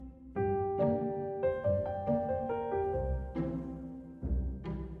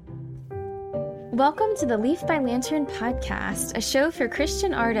Welcome to the Leaf by Lantern podcast, a show for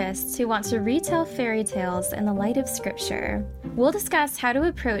Christian artists who want to retell fairy tales in the light of Scripture. We'll discuss how to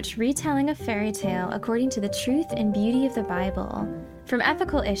approach retelling a fairy tale according to the truth and beauty of the Bible, from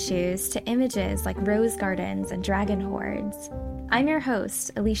ethical issues to images like rose gardens and dragon hordes. I'm your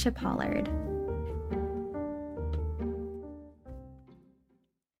host, Alicia Pollard.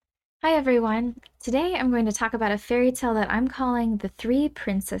 Hi everyone. Today I'm going to talk about a fairy tale that I'm calling The Three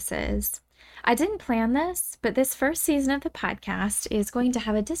Princesses. I didn't plan this, but this first season of the podcast is going to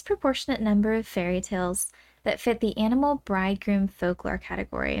have a disproportionate number of fairy tales that fit the animal bridegroom folklore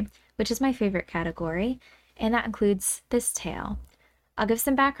category, which is my favorite category, and that includes this tale. I'll give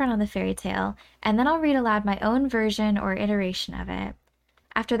some background on the fairy tale, and then I'll read aloud my own version or iteration of it.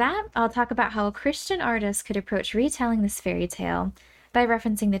 After that, I'll talk about how a Christian artist could approach retelling this fairy tale by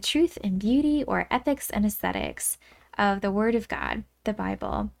referencing the truth and beauty or ethics and aesthetics of the Word of God, the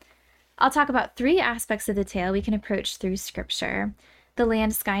Bible. I'll talk about three aspects of the tale we can approach through Scripture: the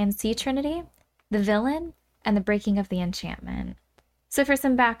land, sky, and sea trinity, the villain, and the breaking of the enchantment. So for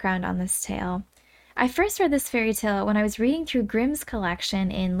some background on this tale, I first read this fairy tale when I was reading through Grimm's collection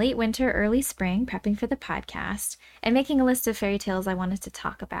in late winter, early spring, prepping for the podcast, and making a list of fairy tales I wanted to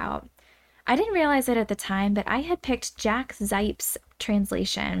talk about. I didn't realize it at the time, but I had picked Jack Zipes'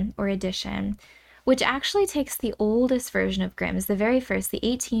 translation or edition, which actually takes the oldest version of Grimm's, the very first, the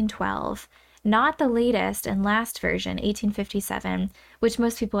 1812, not the latest and last version, 1857, which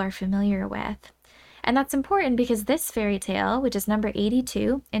most people are familiar with. And that's important because this fairy tale, which is number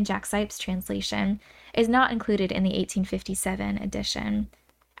 82 in Jack Zipes' translation, is not included in the 1857 edition.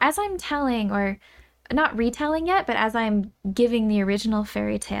 As I'm telling, or not retelling yet, but as I'm giving the original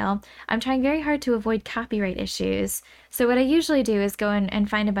fairy tale, I'm trying very hard to avoid copyright issues. So what I usually do is go and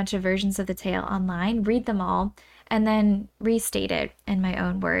find a bunch of versions of the tale online, read them all, and then restate it in my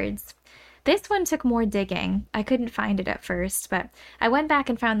own words. This one took more digging. I couldn't find it at first, but I went back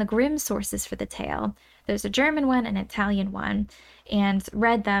and found the Grimm sources for the tale. There's a German one and an Italian one, and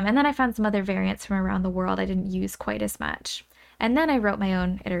read them, and then I found some other variants from around the world I didn't use quite as much. And then I wrote my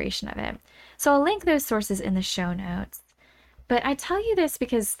own iteration of it. So I'll link those sources in the show notes. But I tell you this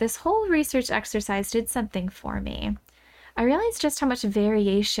because this whole research exercise did something for me. I realized just how much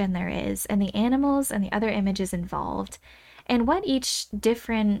variation there is in the animals and the other images involved, and what each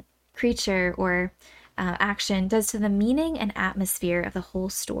different creature or action does to the meaning and atmosphere of the whole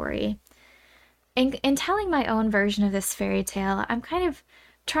story. In telling my own version of this fairy tale, I'm kind of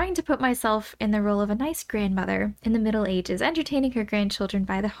trying to put myself in the role of a nice grandmother in the Middle Ages, entertaining her grandchildren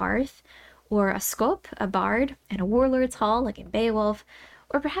by the hearth, or a scop, a bard, in a warlord's hall like in Beowulf,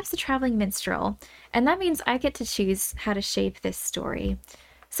 or perhaps a traveling minstrel. And that means I get to choose how to shape this story.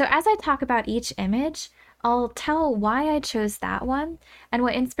 So as I talk about each image, I'll tell why I chose that one and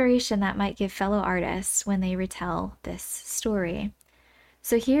what inspiration that might give fellow artists when they retell this story.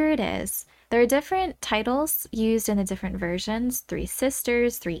 So here it is. There are different titles used in the different versions: 3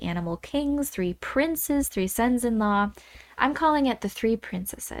 sisters, 3 animal kings, 3 princes, 3 sons-in-law. I'm calling it The Three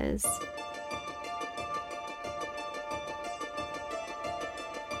Princesses.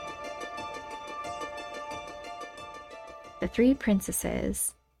 The Three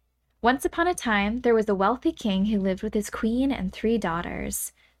Princesses. Once upon a time, there was a wealthy king who lived with his queen and 3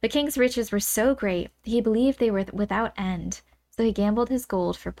 daughters. The king's riches were so great, he believed they were without end, so he gambled his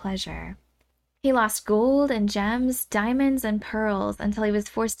gold for pleasure. He lost gold and gems, diamonds and pearls until he was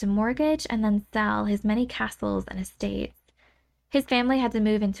forced to mortgage and then sell his many castles and estates. His family had to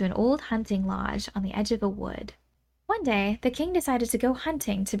move into an old hunting lodge on the edge of a wood. One day, the king decided to go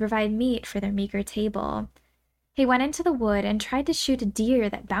hunting to provide meat for their meager table. He went into the wood and tried to shoot a deer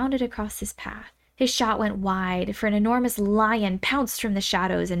that bounded across his path. His shot went wide, for an enormous lion pounced from the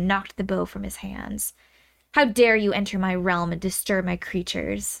shadows and knocked the bow from his hands. "How dare you enter my realm and disturb my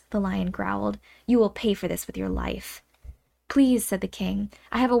creatures?" the lion growled. "You will pay for this with your life." "Please," said the king,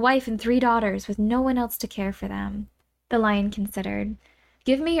 "I have a wife and 3 daughters with no one else to care for them." The lion considered.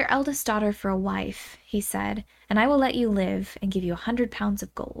 "Give me your eldest daughter for a wife," he said, "and I will let you live and give you 100 pounds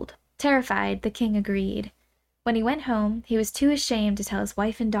of gold." Terrified, the king agreed. When he went home, he was too ashamed to tell his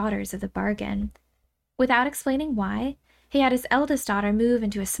wife and daughters of the bargain. Without explaining why, he had his eldest daughter move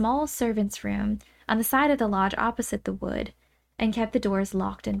into a small servant's room on the side of the lodge opposite the wood, and kept the doors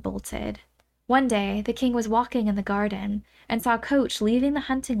locked and bolted. One day, the king was walking in the garden and saw a coach leaving the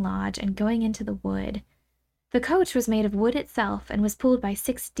hunting lodge and going into the wood. The coach was made of wood itself and was pulled by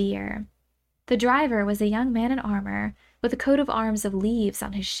 6 deer. The driver was a young man in armor with a coat of arms of leaves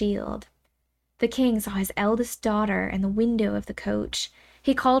on his shield. The king saw his eldest daughter in the window of the coach.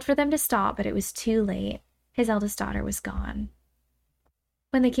 He called for them to stop, but it was too late. His eldest daughter was gone.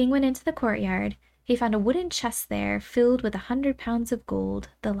 When the king went into the courtyard, he found a wooden chest there filled with 100 pounds of gold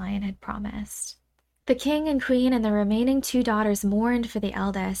the lion had promised. The king and queen and the remaining 2 daughters mourned for the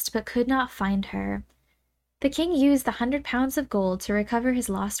eldest, but could not find her. The king used the 100 pounds of gold to recover his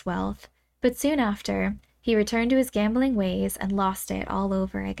lost wealth, but soon after, he returned to his gambling ways and lost it all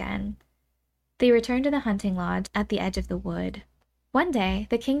over again. They returned to the hunting lodge at the edge of the wood. One day,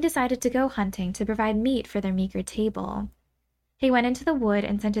 the king decided to go hunting to provide meat for their meager table. He went into the wood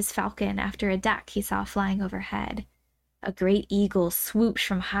and sent his falcon after a duck he saw flying overhead. A great eagle swooped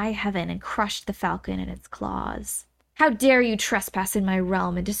from high heaven and crushed the falcon in its claws. "How dare you trespass in my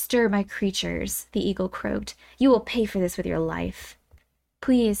realm and disturb my creatures?" the eagle croaked. "You will pay for this with your life."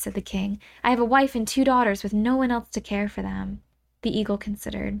 "Please," said the king, "I have a wife and 2 daughters with no one else to care for them." The eagle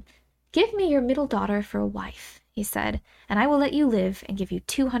considered. "Give me your middle daughter for a wife," he said, "and I will let you live and give you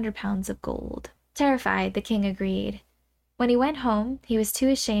 200 pounds of gold." Terrified, the king agreed. When he went home, he was too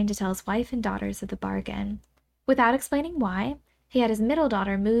ashamed to tell his wife and daughters of the bargain. Without explaining why, he had his middle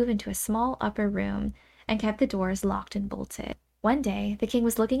daughter move into a small upper room and kept the doors locked and bolted. One day, the king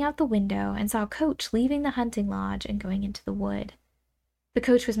was looking out the window and saw a coach leaving the hunting lodge and going into the wood. The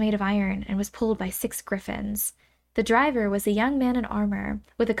coach was made of iron and was pulled by 6 griffins. The driver was a young man in armor,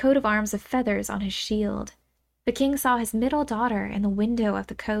 with a coat of arms of feathers on his shield. The king saw his middle daughter in the window of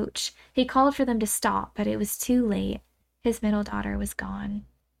the coach. He called for them to stop, but it was too late. His middle daughter was gone.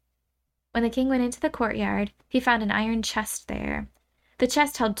 When the king went into the courtyard, he found an iron chest there. The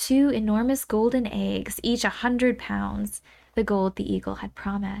chest held 2 enormous golden eggs, each 100 pounds, the gold the eagle had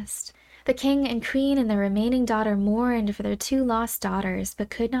promised. The king and queen and the remaining daughter mourned for their 2 lost daughters, but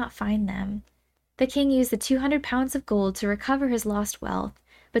could not find them. The king used the 200 pounds of gold to recover his lost wealth,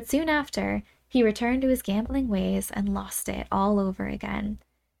 but soon after, he returned to his gambling ways and lost it all over again.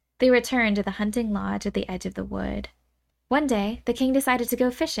 They returned to the hunting lodge at the edge of the wood. One day, the king decided to go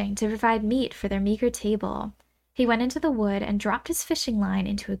fishing to provide meat for their meager table. He went into the wood and dropped his fishing line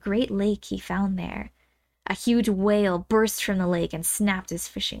into a great lake he found there. A huge whale burst from the lake and snapped his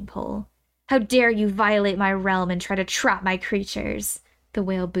fishing pole. "How dare you violate my realm and try to trap my creatures?" the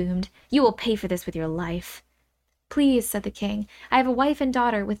whale boomed. "You will pay for this with your life." "Please," said the king, "I have a wife and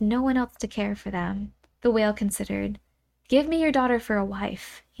daughter with no one else to care for them." The whale considered. "Give me your daughter for a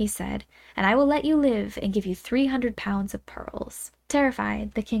wife," he said, "and I will let you live and give you 300 pounds of pearls."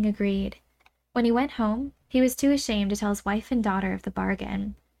 Terrified, the king agreed. When he went home, he was too ashamed to tell his wife and daughter of the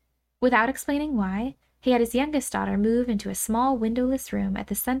bargain. Without explaining why, he had his youngest daughter move into a small windowless room at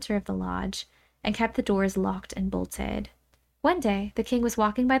the center of the lodge and kept the doors locked and bolted. One day, the king was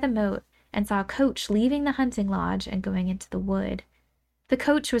walking by the moat and saw a coach leaving the hunting lodge and going into the wood. The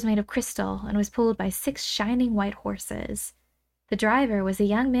coach was made of crystal and was pulled by 6 shining white horses. The driver was a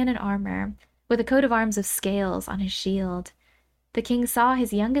young man in armor, with a coat of arms of scales on his shield. The king saw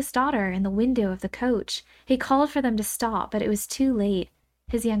his youngest daughter in the window of the coach. He called for them to stop, but it was too late.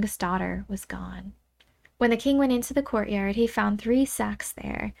 His youngest daughter was gone. When the king went into the courtyard, he found 3 sacks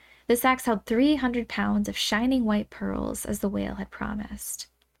there. The sacks held 300 pounds of shining white pearls, as the whale had promised.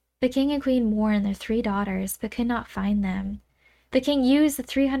 The king and queen mourned their 3 daughters, but could not find them. The king used the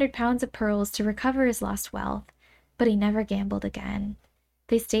 300 pounds of pearls to recover his lost wealth, but he never gambled again.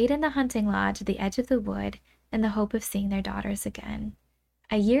 They stayed in the hunting lodge at the edge of the wood in the hope of seeing their daughters again.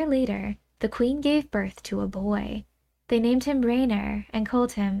 A year later, the queen gave birth to a boy. They named him Rainer and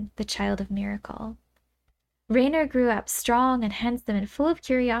called him the Child of Miracle. Rainer grew up strong and handsome and full of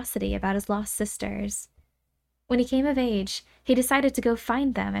curiosity about his lost sisters. When he came of age, he decided to go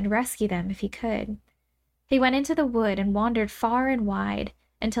find them and rescue them if he could. He went into the wood and wandered far and wide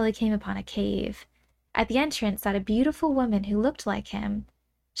until he came upon a cave. At the entrance sat a beautiful woman who looked like him.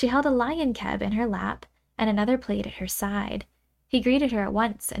 She held a lion cub in her lap and another plate at her side. He greeted her at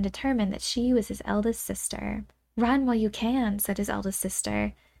once and determined that she was his eldest sister. "Run while you can," said his eldest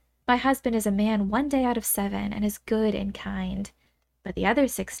sister. "My husband is a man 1 day out of 7 and is good and kind. But the other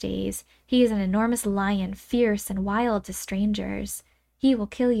 6 days, he is an enormous lion, fierce and wild to strangers. He will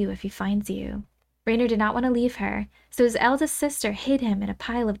kill you if he finds you." Rainer did not want to leave her, so his eldest sister hid him in a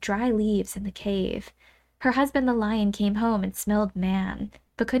pile of dry leaves in the cave. Her husband the lion came home and smelled man,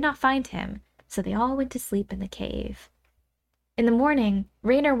 but could not find him, so they all went to sleep in the cave. In the morning,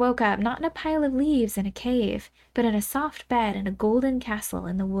 Rainer woke up not in a pile of leaves in a cave, but in a soft bed in a golden castle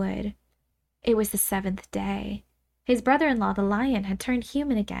in the wood. It was the 7th day. His brother-in-law the lion had turned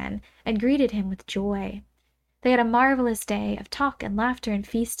human again and greeted him with joy. They had a marvelous day of talk and laughter and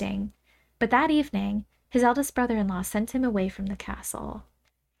feasting, but that evening his eldest brother-in-law sent him away from the castle.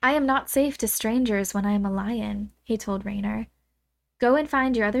 "I am not safe to strangers when I am a lion," he told Rainer. "Go and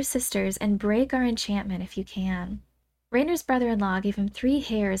find your other sisters and break our enchantment if you can." Raynor's brother-in-law gave him 3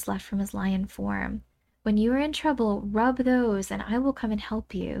 hairs left from his lion form. "When you are in trouble, rub those, and I will come and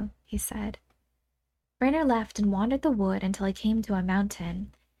help you," he said. Raynor left and wandered the wood until he came to a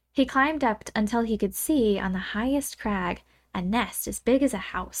mountain. He climbed up until he could see, on the highest crag, a nest as big as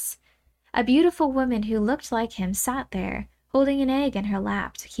a house. A beautiful woman who looked like him sat there, holding an egg in her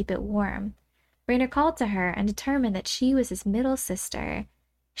lap to keep it warm. Raynor called to her and determined that she was his middle sister.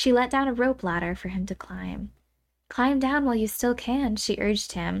 She let down a rope ladder for him to climb. "Climb down while you still can," she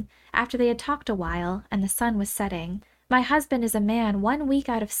urged him, after they had talked a while and the sun was setting. "My husband is a man 1 week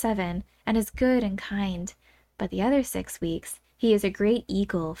out of 7, and is good and kind. But the other 6 weeks, he is a great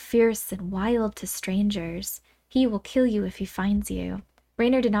eagle, fierce and wild to strangers. He will kill you if he finds you."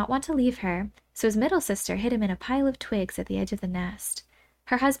 Raynor did not want to leave her, so his middle sister hid him in a pile of twigs at the edge of the nest.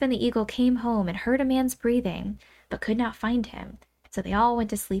 Her husband the eagle came home and heard a man's breathing, but could not find him, so they all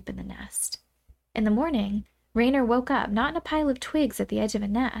went to sleep in the nest. In the morning, Raynor woke up not in a pile of twigs at the edge of a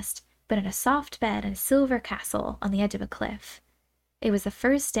nest, but in a soft bed in a silver castle on the edge of a cliff. It was the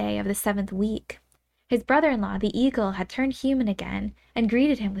first day of the 7th week. His brother-in-law, the eagle, had turned human again and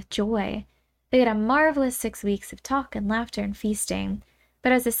greeted him with joy. They had a marvelous 6 weeks of talk and laughter and feasting,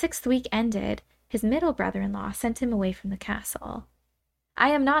 but as the 6th week ended, his middle brother-in-law sent him away from the castle. "I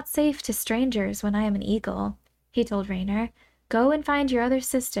am not safe to strangers when I am an eagle," he told Raynor. "Go and find your other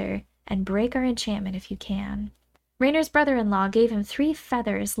sister, and break our enchantment if you can." Raynor's brother-in-law gave him 3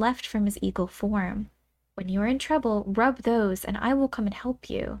 feathers left from his eagle form. "When you are in trouble, rub those, and I will come and help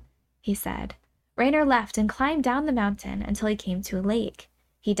you," he said. Raynor left and climbed down the mountain until he came to a lake.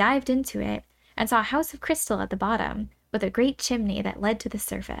 He dived into it and saw a house of crystal at the bottom, with a great chimney that led to the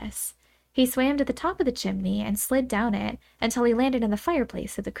surface. He swam to the top of the chimney and slid down it until he landed in the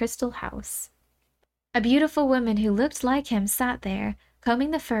fireplace of the crystal house. A beautiful woman who looked like him sat there,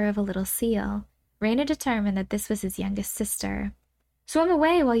 combing the fur of a little seal. Raynor determined that this was his youngest sister. "Swim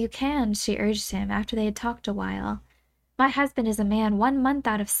away while you can," she urged him after they had talked a while. "My husband is a man 1 month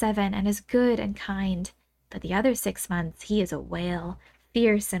out of 7 and is good and kind, but the other 6 months he is a whale,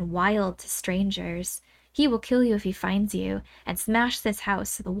 fierce and wild to strangers. He will kill you if he finds you, and smash this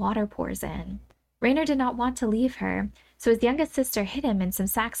house so the water pours in." Raynor did not want to leave her, so his youngest sister hid him in some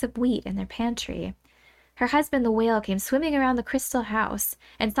sacks of wheat in their pantry. Her husband the whale came swimming around the crystal house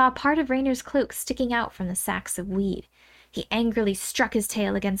and saw part of Raynor's cloak sticking out from the sacks of wheat. He angrily struck his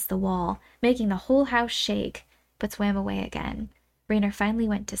tail against the wall, making the whole house shake, but swam away again. Raynor finally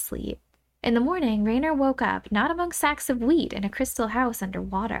went to sleep. In the morning, Raynor woke up not among sacks of wheat in a crystal house under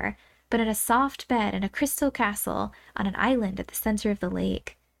water, but in a soft bed in a crystal castle on an island at the center of the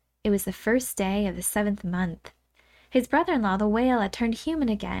lake. It was the first day of the 7th month. His brother-in-law, the whale, had turned human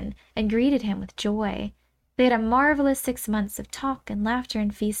again and greeted him with joy. They had a marvelous 6 months of talk and laughter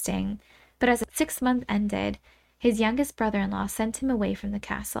and feasting, but as the 6th month ended, his youngest brother-in-law sent him away from the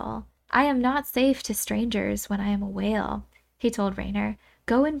castle. "I am not safe to strangers when I am a whale," he told Raynor.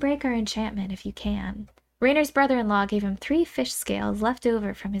 "Go and break our enchantment if you can." Raynor's brother-in-law gave him 3 fish scales left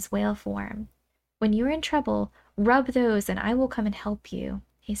over from his whale form. "When you are in trouble, rub those and I will come and help you,"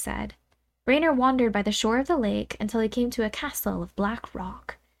 he said. Raynor wandered by the shore of the lake until he came to a castle of black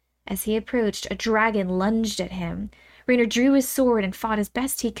rock. As he approached, a dragon lunged at him. Raynor drew his sword and fought as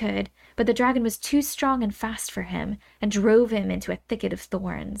best he could, but the dragon was too strong and fast for him and drove him into a thicket of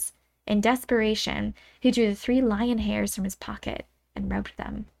thorns. In desperation, he drew the 3 lion hairs from his pocket and rubbed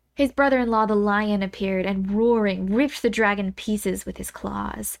them. His brother-in-law the lion appeared and, roaring, ripped the dragon to pieces with his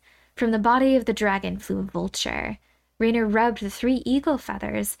claws. From the body of the dragon flew a vulture. Raynor rubbed the 3 eagle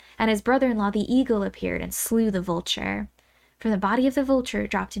feathers, and his brother-in-law the eagle appeared and slew the vulture. From the body of the vulture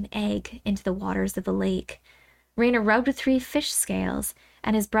dropped an egg into the waters of the lake. Raynor rubbed 3 fish scales,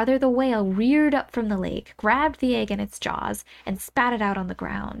 and his brother the whale reared up from the lake, grabbed the egg in its jaws, and spat it out on the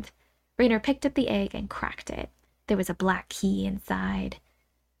ground. Raynor picked up the egg and cracked it. There was a black key inside.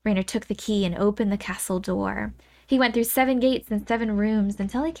 Raynor took the key and opened the castle door. He went through 7 gates and 7 rooms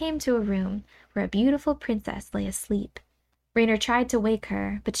until he came to a room where a beautiful princess lay asleep. Raynor tried to wake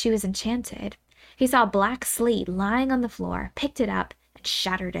her, but she was enchanted. He saw a black slate lying on the floor, picked it up, and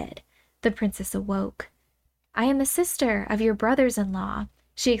shattered it. The princess awoke. "I am the sister of your brothers-in-law,"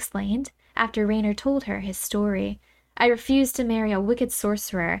 she explained, after Raynor told her his story. "I refused to marry a wicked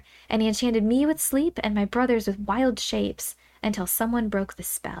sorcerer, and he enchanted me with sleep and my brothers with wild shapes, until someone broke the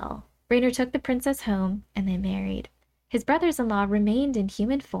spell." Raynor took the princess home, and they married. His brothers-in-law remained in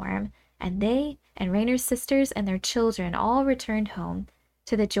human form, and they and Raynor's sisters and their children all returned home,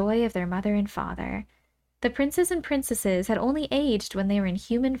 to the joy of their mother and father. The princes and princesses had only aged when they were in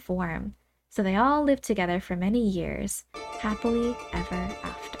human form, so they all lived together for many years, happily ever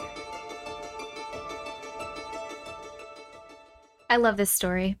after. I love this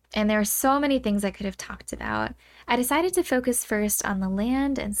story, and there are so many things I could have talked about. I decided to focus first on the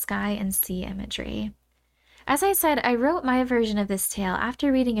land and sky and sea imagery. As I said, I wrote my version of this tale after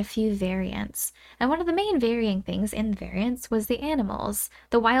reading a few variants, and one of the main varying things in the variants was the animals,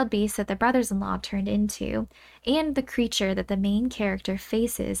 the wild beasts that the brothers-in-law turned into, and the creature that the main character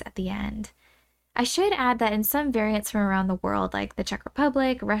faces at the end. I should add that in some variants from around the world, like the Czech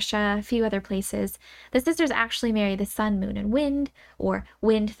Republic, Russia, a few other places, the sisters actually marry the sun, moon, and wind, or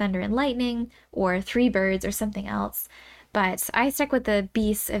wind, thunder, and lightning, or three birds, or something else. But I stuck with the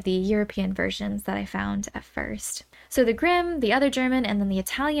beasts of the European versions that I found at first. So the Grimm, the other German, and then the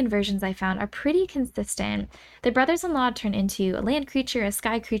Italian versions I found are pretty consistent. The brothers-in-law turn into a land creature, a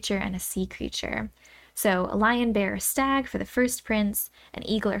sky creature, and a sea creature. So a lion, bear, or stag for the first prince, an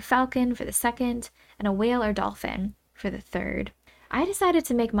eagle or falcon for the second, and a whale or dolphin for the third. I decided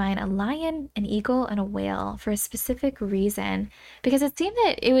to make mine a lion, an eagle, and a whale for a specific reason, because it seemed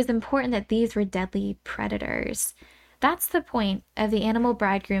that it was important that these were deadly predators. That's the point of the animal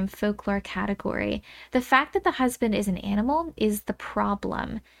bridegroom folklore category. The fact that the husband is an animal is the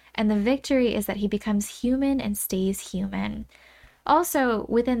problem, and the victory is that he becomes human and stays human. Also,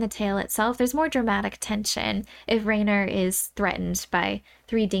 within the tale itself, there's more dramatic tension if Rainer is threatened by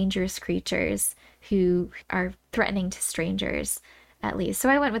three dangerous creatures who are threatening to strangers, at least. So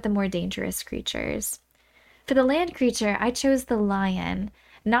I went with the more dangerous creatures. For the land creature, I chose the lion.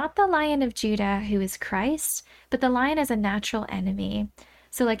 Not the Lion of Judah, who is Christ, but the lion as a natural enemy.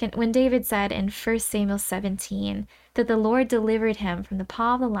 So when David said in 1 Samuel 17 that the Lord delivered him from the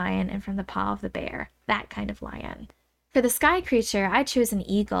paw of the lion and from the paw of the bear, that kind of lion. For the sky creature, I chose an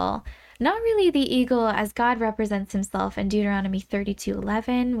eagle. Not really the eagle as God represents himself in Deuteronomy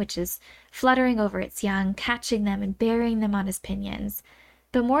 32:11, which is fluttering over its young, catching them and bearing them on his pinions,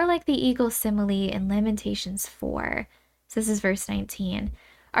 but more like the eagle simile in Lamentations 4. So this is verse 19.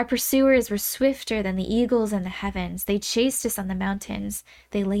 Our pursuers were swifter than the eagles in the heavens. They chased us on the mountains.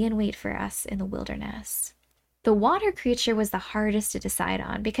 They lay in wait for us in the wilderness. The water creature was the hardest to decide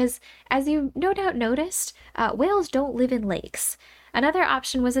on because, as you no doubt noticed, whales don't live in lakes. Another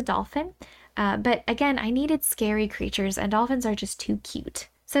option was a dolphin, but again, I needed scary creatures, and dolphins are just too cute.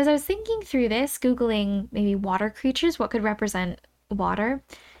 So as I was thinking through this, Googling maybe water creatures, what could represent water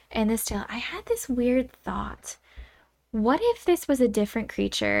in this tale, I had this weird thought. What if this was a different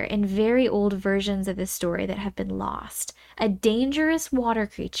creature in very old versions of this story that have been lost? A dangerous water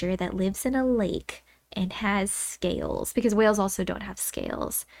creature that lives in a lake and has scales, because whales also don't have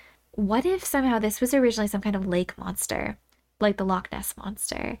scales. What if somehow this was originally some kind of lake monster, like the Loch Ness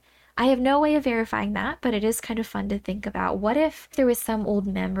Monster? I have no way of verifying that, but it is kind of fun to think about. What if there was some old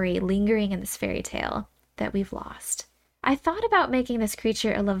memory lingering in this fairy tale that we've lost? I thought about making this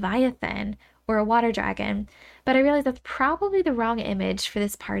creature a leviathan or a water dragon, but I realized that's probably the wrong image for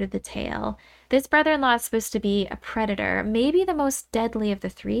this part of the tale. This brother-in-law is supposed to be a predator, maybe the most deadly of the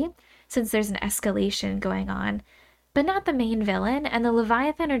three, since there's an escalation going on, but not the main villain, and the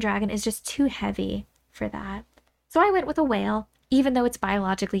leviathan or dragon is just too heavy for that. So I went with a whale, even though it's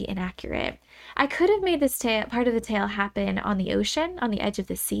biologically inaccurate. I could have made this part of the tale happen on the ocean, on the edge of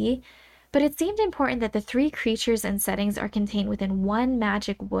the sea, but it seemed important that the three creatures and settings are contained within one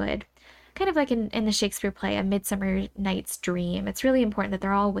magic wood, kind of like in the Shakespeare play, A Midsummer Night's Dream. It's really important that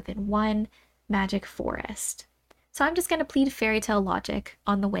they're all within one magic forest. So I'm just going to plead fairy tale logic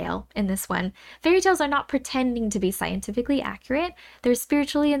on the whale in this one. Fairy tales are not pretending to be scientifically accurate. They're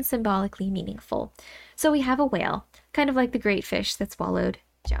spiritually and symbolically meaningful. So we have a whale, kind of like the great fish that swallowed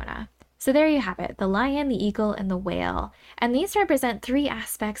Jonah. So there you have it, the lion, the eagle, and the whale. And these represent three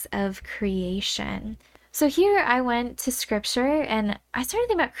aspects of creation. So here I went to scripture and I started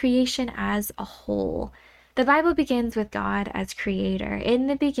thinking about creation as a whole. The Bible begins with God as creator. In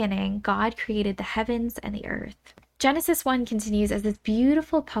the beginning, God created the heavens and the earth. Genesis 1 continues as this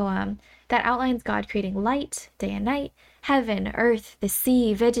beautiful poem that outlines God creating light, day and night, heaven, earth, the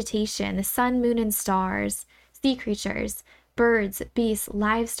sea, vegetation, the sun, moon, and stars, sea creatures, birds, beasts,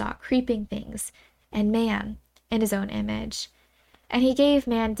 livestock, creeping things, and man in his own image. And he gave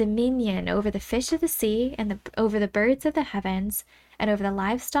man dominion over the fish of the sea and over the birds of the heavens and over the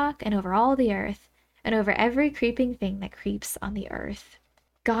livestock and over all the earth and over every creeping thing that creeps on the earth.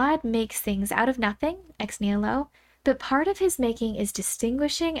 God makes things out of nothing, ex nihilo, but part of his making is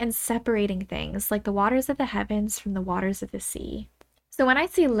distinguishing and separating things like the waters of the heavens from the waters of the sea. So when I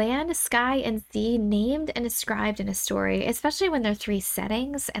see land, sky, and sea named and described in a story, especially when they're three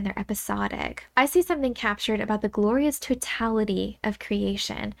settings and they're episodic, I see something captured about the glorious totality of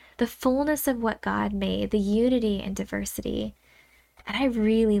creation, the fullness of what God made, the unity and diversity. And I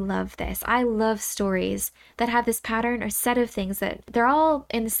really love this. I love stories that have this pattern or set of things that they're all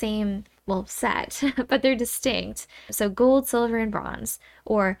in the same, well, set, but they're distinct. So gold, silver, and bronze,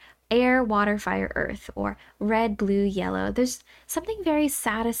 or air, water, fire, earth, or red, blue, yellow. There's something very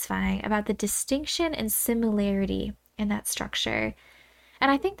satisfying about the distinction and similarity in that structure. And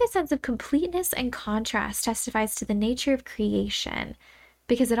I think this sense of completeness and contrast testifies to the nature of creation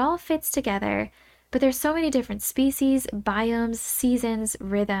because it all fits together, but there's so many different species, biomes, seasons,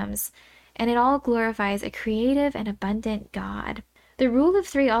 rhythms, and it all glorifies a creative and abundant God. The rule of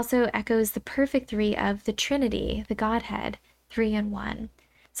three also echoes the perfect three of the Trinity, the Godhead, 3 in 1.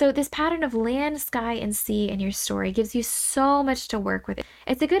 So this pattern of land, sky, and sea in your story gives you so much to work with.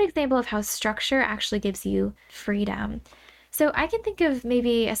 It's a good example of how structure actually gives you freedom. So I can think of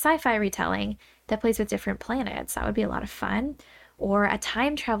maybe a sci-fi retelling that plays with different planets. That would be a lot of fun. Or a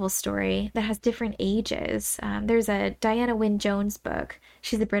time travel story that has different ages. There's a Diana Wynne Jones book.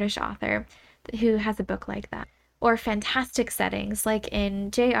 She's a British author who has a book like that. Or fantastic settings, like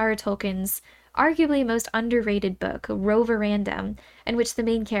in J.R. Tolkien's arguably most underrated book, Roverandom, in which the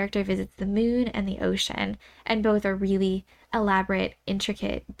main character visits the moon and the ocean, and both are really elaborate,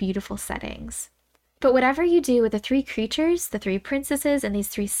 intricate, beautiful settings. But whatever you do with the three creatures, the three princesses, and these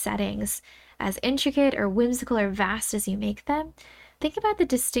three settings, as intricate or whimsical or vast as you make them, think about the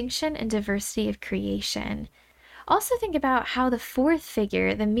distinction and diversity of creation. Also think about how the fourth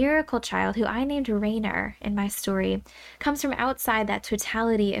figure, the miracle child who I named Rainer in my story, comes from outside that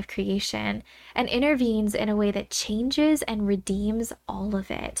totality of creation and intervenes in a way that changes and redeems all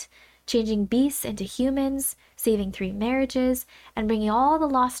of it, changing beasts into humans, saving 3 marriages, and bringing all the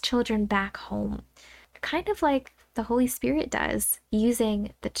lost children back home. Kind of like the Holy Spirit does,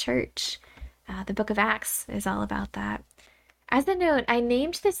 using the church. The book of Acts is all about that. As a note, I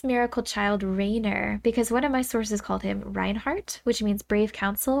named this miracle child Rainer because one of my sources called him Reinhardt, which means brave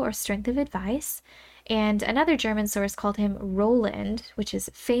counsel or strength of advice, and another German source called him Roland, which is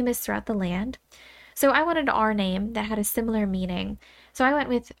famous throughout the land. So I wanted our name that had a similar meaning. So I went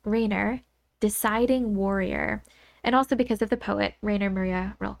with Rainer, deciding warrior, and also because of the poet Rainer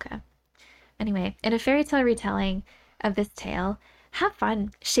Maria Rilke. Anyway, in a fairy tale retelling of this tale, have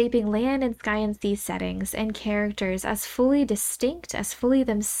fun shaping land and sky and sea settings and characters as fully distinct as fully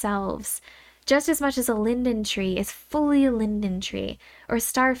themselves, just as much as a linden tree is fully a linden tree, or a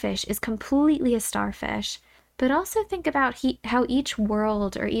starfish is completely a starfish. But also think about how each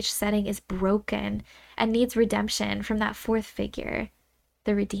world or each setting is broken and needs redemption from that fourth figure,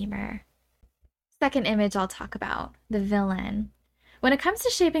 the Redeemer. Second image I'll talk about, the villain. When it comes to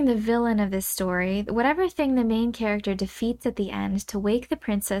shaping the villain of this story, whatever thing the main character defeats at the end to wake the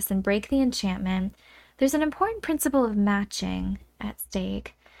princess and break the enchantment, there's an important principle of matching at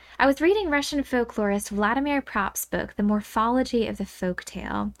stake. I was reading Russian folklorist Vladimir Prop's book, The Morphology of the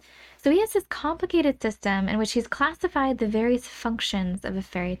Folktale. So he has this complicated system in which he's classified the various functions of a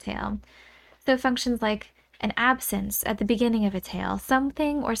fairy tale. So functions like an absence at the beginning of a tale,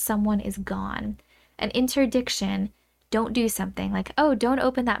 something or someone is gone. An interdiction, don't do something, like, oh, don't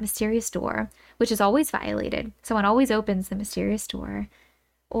open that mysterious door, which is always violated. Someone always opens the mysterious door.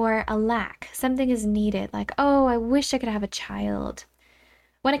 Or a lack, something is needed, like, oh, I wish I could have a child.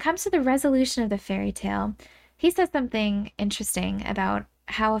 When it comes to the resolution of the fairy tale, he says something interesting about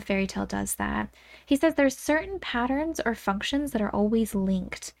how a fairy tale does that. He says there's certain patterns or functions that are always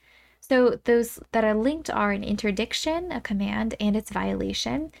linked. So those that are linked are an interdiction, a command, and its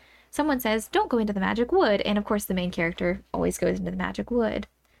violation. Someone says, don't go into the magic wood, and of course the main character always goes into the magic wood.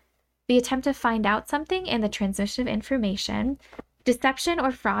 The attempt to find out something and the transmission of information, deception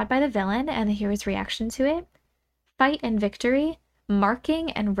or fraud by the villain and the hero's reaction to it, fight and victory,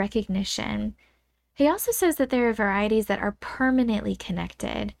 marking and recognition. He also says that there are varieties that are permanently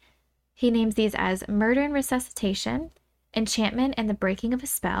connected. He names these as murder and resuscitation, enchantment and the breaking of a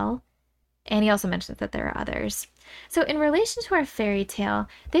spell, and he also mentions that there are others. So in relation to our fairy tale,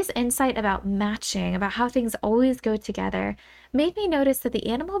 this insight about matching, about how things always go together, made me notice that the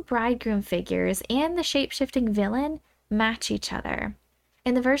animal bridegroom figures and the shape-shifting villain match each other.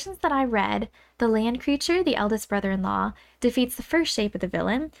 In the versions that I read, the land creature, the eldest brother-in-law, defeats the first shape of the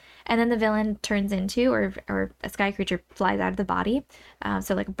villain, and then the villain turns into, or a sky creature flies out of the body,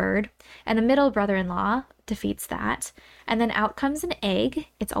 so like a bird, and the middle brother-in-law defeats that, and then out comes an egg,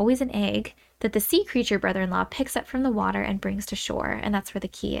 it's always an egg, that the sea creature brother-in-law picks up from the water and brings to shore, and that's where the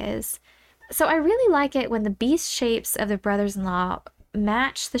key is. So I really like it when the beast shapes of the brothers-in-law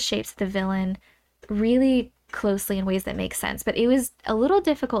match the shapes of the villain really closely in ways that make sense, but it was a little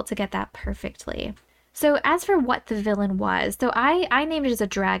difficult to get that perfectly. So as for what the villain was, so I named it as a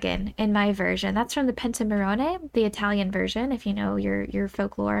dragon in my version. That's from the Pentamerone, the Italian version, if you know your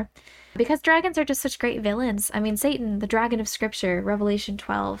folklore. Because dragons are just such great villains. I mean, Satan, the dragon of scripture, Revelation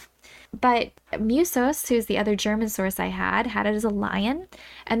 12. But Musos, who's the other German source I had it as a lion,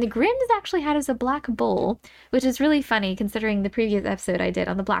 and the Grimms actually had it as a black bull, which is really funny considering the previous episode I did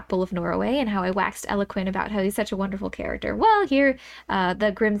on the Black Bull of Norway and how I waxed eloquent about how he's such a wonderful character. Well, here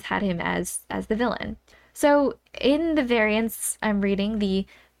the Grimms had him as the villain. So in the variants I'm reading, the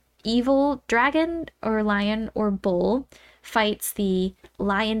evil dragon or lion or bull fights the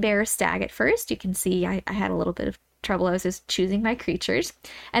lion, bear, stag at first. You can see I had a little bit of trouble. I was just choosing my creatures.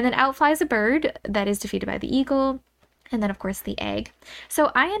 And then out flies a bird that is defeated by the eagle. And then, of course, the egg.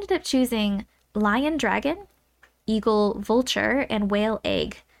 So I ended up choosing lion, dragon, eagle, vulture, and whale,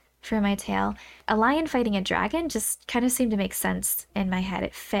 egg for my tale. A lion fighting a dragon just kind of seemed to make sense in my head.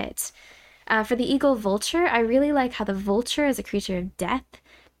 It fit. For the eagle, vulture, I really like how the vulture is a creature of death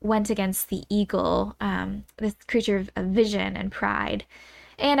went against the eagle, this creature of vision and pride.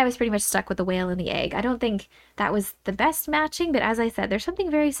 And I was pretty much stuck with the whale and the egg. I don't think that was the best matching, but as I said, there's something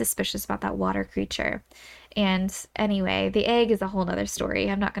very suspicious about that water creature. And anyway, the egg is a whole nother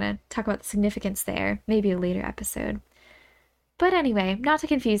story. I'm not going to talk about the significance there, maybe a later episode. But anyway, not to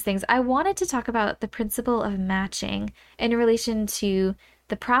confuse things, I wanted to talk about the principle of matching in relation to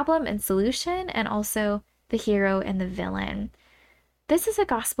the problem and solution, and also the hero and the villain. This is a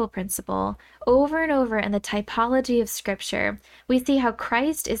gospel principle. Over and over in the typology of Scripture, we see how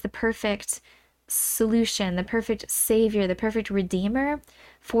Christ is the perfect solution, the perfect savior, the perfect redeemer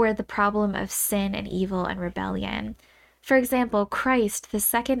for the problem of sin and evil and rebellion. For example, Christ, the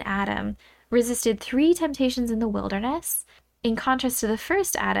second Adam, resisted 3 temptations in the wilderness, in contrast to the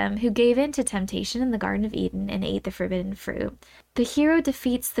first Adam, who gave in to temptation in the Garden of Eden and ate the forbidden fruit. The hero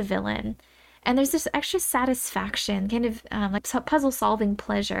defeats the villain. And there's this extra satisfaction, kind of like puzzle-solving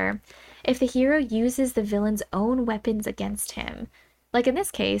pleasure, if the hero uses the villain's own weapons against him, like in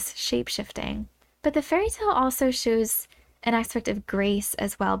this case, shape-shifting. But the fairy tale also shows an aspect of grace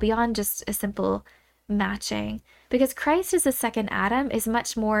as well, beyond just a simple matching, because Christ as the second Adam is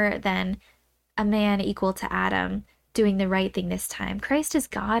much more than a man equal to Adam doing the right thing this time. Christ is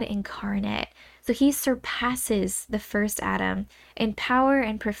God incarnate. So he surpasses the first Adam in power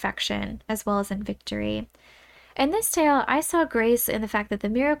and perfection, as well as in victory. In this tale, I saw grace in the fact that the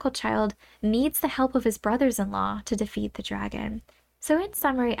miracle child needs the help of his brothers-in-law to defeat the dragon. So in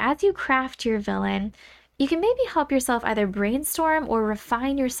summary, as you craft your villain, you can maybe help yourself either brainstorm or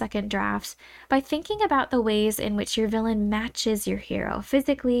refine your second draft by thinking about the ways in which your villain matches your hero,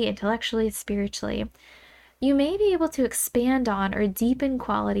 physically, intellectually, spiritually. You may be able to expand on or deepen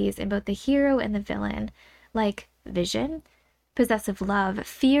qualities in both the hero and the villain, like vision, possessive love,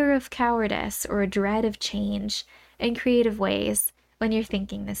 fear of cowardice, or a dread of change, in creative ways when you're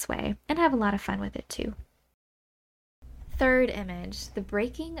thinking this way, and have a lot of fun with it too. Third image, the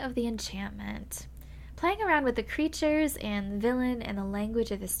breaking of the enchantment. Playing around with the creatures and the villain and the language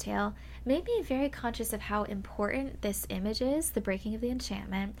of this tale made me very conscious of how important this image is, the breaking of the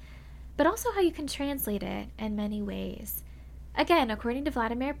enchantment, but also how you can translate it in many ways. Again, according to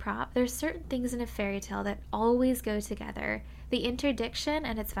Vladimir Propp, there's certain things in a fairy tale that always go together: the interdiction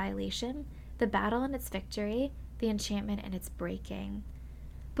and its violation, the battle and its victory, the enchantment and its breaking.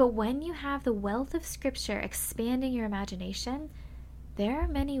 But when you have the wealth of Scripture expanding your imagination, there are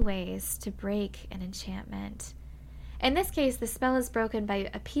many ways to break an enchantment. In this case, the spell is broken by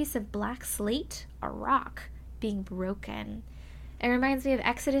a piece of black slate, a rock, being broken. It reminds me of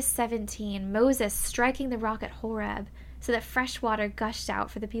Exodus 17, Moses striking the rock at Horeb so that fresh water gushed out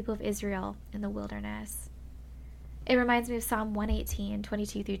for the people of Israel in the wilderness. It reminds me of Psalm 118,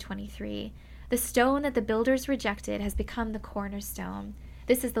 22 through 23. The stone that the builders rejected has become the cornerstone.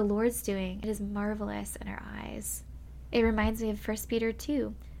 This is the Lord's doing. It is marvelous in our eyes. It reminds me of 1 Peter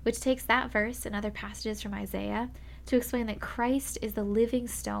 2, which takes that verse and other passages from Isaiah to explain that Christ is the living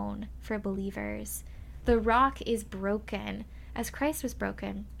stone for believers. The rock is broken, as Christ was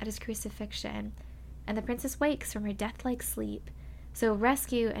broken at his crucifixion, and the princess wakes from her death-like sleep, so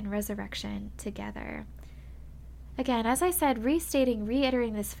rescue and resurrection together. Again, as I said,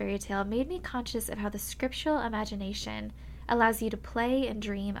 reiterating this fairy tale made me conscious of how the scriptural imagination allows you to play and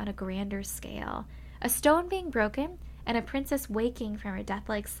dream on a grander scale. A stone being broken and a princess waking from her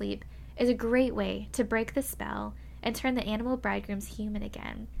death-like sleep is a great way to break the spell and turn the animal bridegrooms human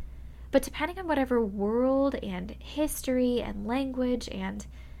again. But depending on whatever world and history and language and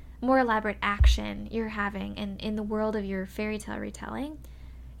more elaborate action you're having in the world of your fairy tale retelling,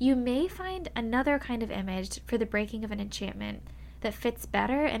 you may find another kind of image for the breaking of an enchantment that fits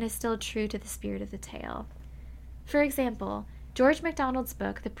better and is still true to the spirit of the tale. For example, George MacDonald's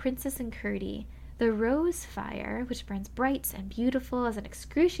book, The Princess and Curdie, the rose fire, which burns bright and beautiful as an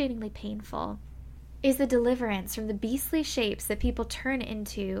excruciatingly painful, is the deliverance from the beastly shapes that people turn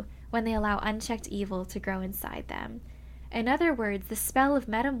into when they allow unchecked evil to grow inside them. In other words, the spell of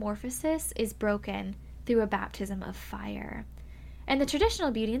metamorphosis is broken through a baptism of fire. In the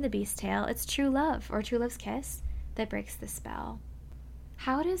traditional Beauty and the Beast tale, it's true love, or true love's kiss, that breaks the spell.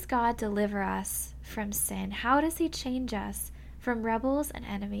 How does God deliver us from sin? How does he change us from rebels and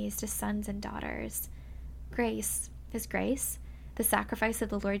enemies to sons and daughters? Grace is grace, the sacrifice of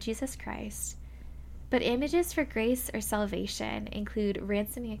the Lord Jesus Christ. But images for grace or salvation include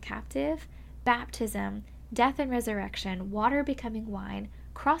ransoming a captive, baptism, death and resurrection, water becoming wine,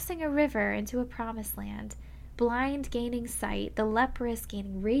 crossing a river into a promised land, blind gaining sight, the leprous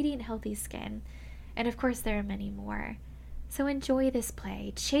gaining radiant healthy skin, and of course there are many more. So enjoy this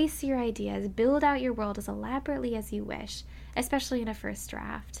play, chase your ideas, build out your world as elaborately as you wish, especially in a first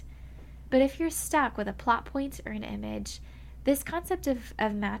draft. But if you're stuck with a plot point or an image, this concept of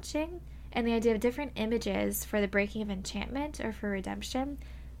matching and the idea of different images for the breaking of enchantment or for redemption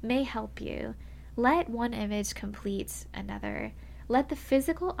may help you. Let one image complete another. Let the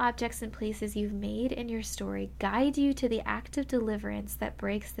physical objects and places you've made in your story guide you to the act of deliverance that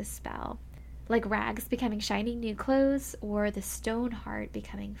breaks the spell, like rags becoming shining new clothes or the stone heart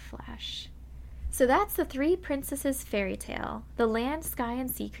becoming flesh. So that's the Three Princesses fairy tale: the land, sky,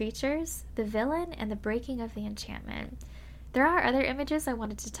 and sea creatures, the villain, and the breaking of the enchantment. There are other images I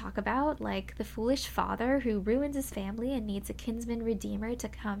wanted to talk about, like the foolish father who ruins his family and needs a kinsman redeemer to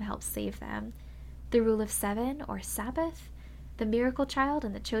come help save them, the rule of 7 or Sabbath, the miracle child,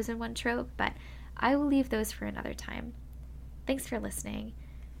 and the chosen one trope, but I will leave those for another time. Thanks for listening.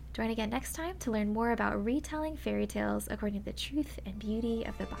 Join again next time to learn more about retelling fairy tales according to the truth and beauty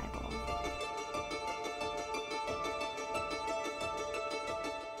of the Bible.